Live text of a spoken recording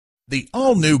The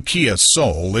all-new Kia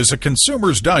Soul is a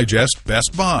Consumer's Digest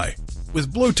Best Buy.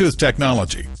 With Bluetooth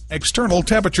technology, external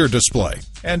temperature display,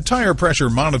 and tire pressure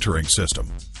monitoring system,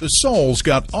 the Soul's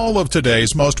got all of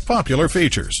today's most popular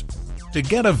features. To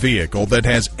get a vehicle that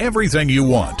has everything you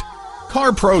want,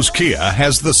 CarPros Kia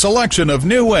has the selection of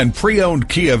new and pre-owned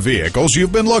Kia vehicles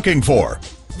you've been looking for.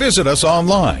 Visit us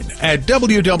online at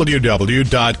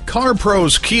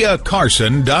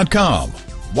www.carproskiacarson.com.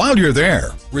 While you're there,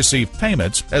 receive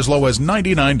payments as low as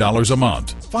 $99 a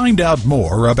month. Find out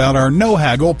more about our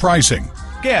no-haggle pricing.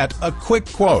 Get a quick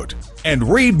quote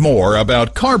and read more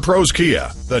about CarPros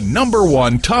Kia, the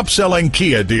 #1 top-selling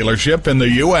Kia dealership in the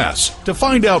U.S., to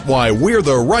find out why we're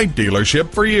the right dealership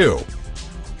for you.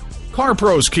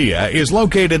 CarPros Kia is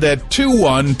located at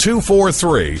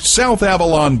 21243 South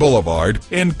Avalon Boulevard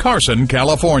in Carson,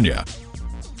 California.